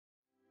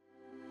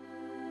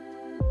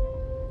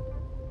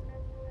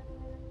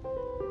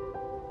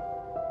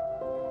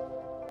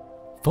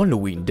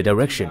Following the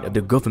direction of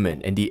the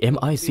government and the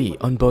MIC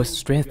on both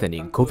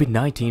strengthening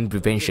COVID-19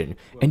 prevention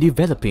and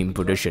developing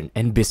production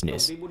and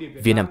business,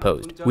 Vietnam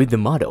Post, with the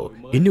motto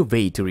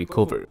Innovate to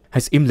Recover,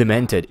 has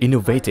implemented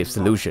innovative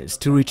solutions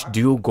to reach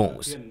dual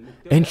goals,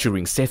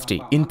 ensuring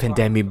safety in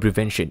pandemic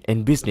prevention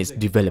and business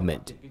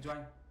development.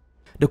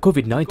 The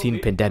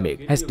COVID-19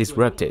 pandemic has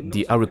disrupted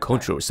the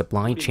agricultural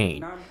supply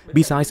chain.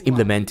 Besides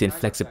implementing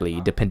flexibly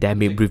the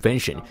pandemic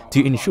prevention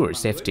to ensure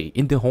safety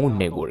in the whole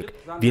network,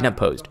 Vietnam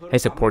Post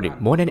has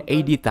supported more than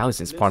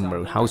 80,000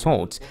 farmer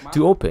households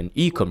to open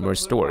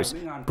e-commerce stores,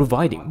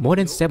 providing more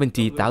than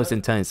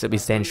 70,000 tons of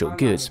essential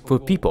goods for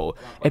people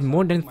at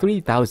more than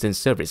 3,000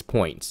 service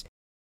points.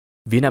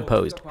 Vietnam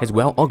Post has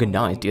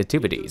well-organized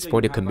activities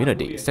for the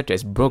community such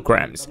as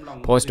programs,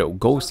 Postal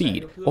Gold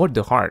Seed, or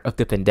the Heart of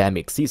the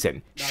Pandemic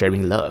Season,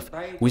 Sharing Love,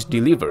 which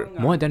deliver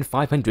more than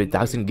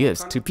 500,000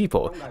 gifts to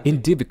people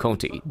in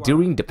difficulty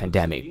during the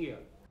pandemic.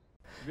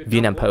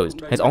 Vietnam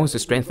Post has also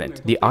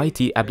strengthened the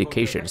IT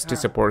applications to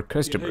support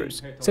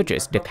customers, such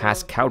as the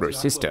cash counter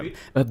system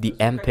of the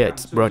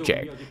MPITS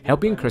project,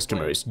 helping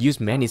customers use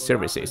many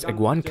services at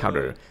one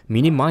counter,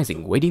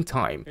 minimizing waiting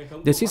time.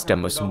 The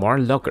system of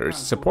smart lockers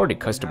supported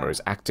customers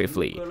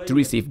actively to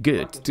receive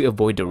goods to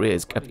avoid the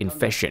risk of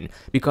infection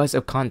because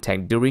of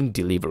contact during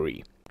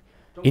delivery.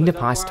 In the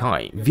past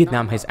time,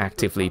 Vietnam has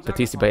actively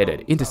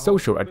participated in the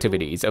social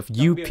activities of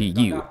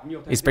UPU,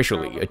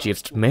 especially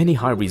achieved many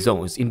high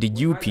results in the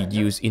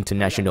UPU's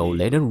International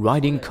Letter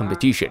Writing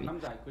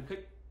Competition.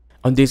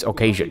 On this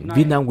occasion,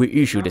 Vietnam will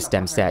issue the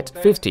stamp set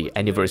 50th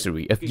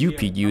anniversary of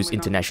UPU's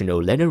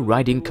International Letter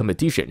Writing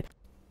Competition.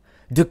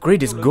 The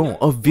greatest goal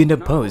of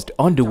Vietnam Post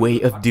on the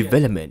way of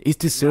development is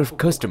to serve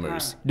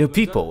customers, the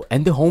people,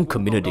 and the whole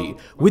community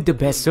with the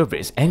best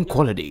service and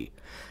quality.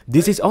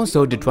 This is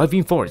also the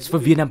driving force for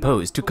Vietnam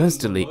Post to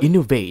constantly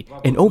innovate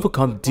and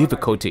overcome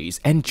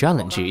difficulties and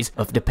challenges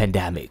of the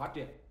pandemic.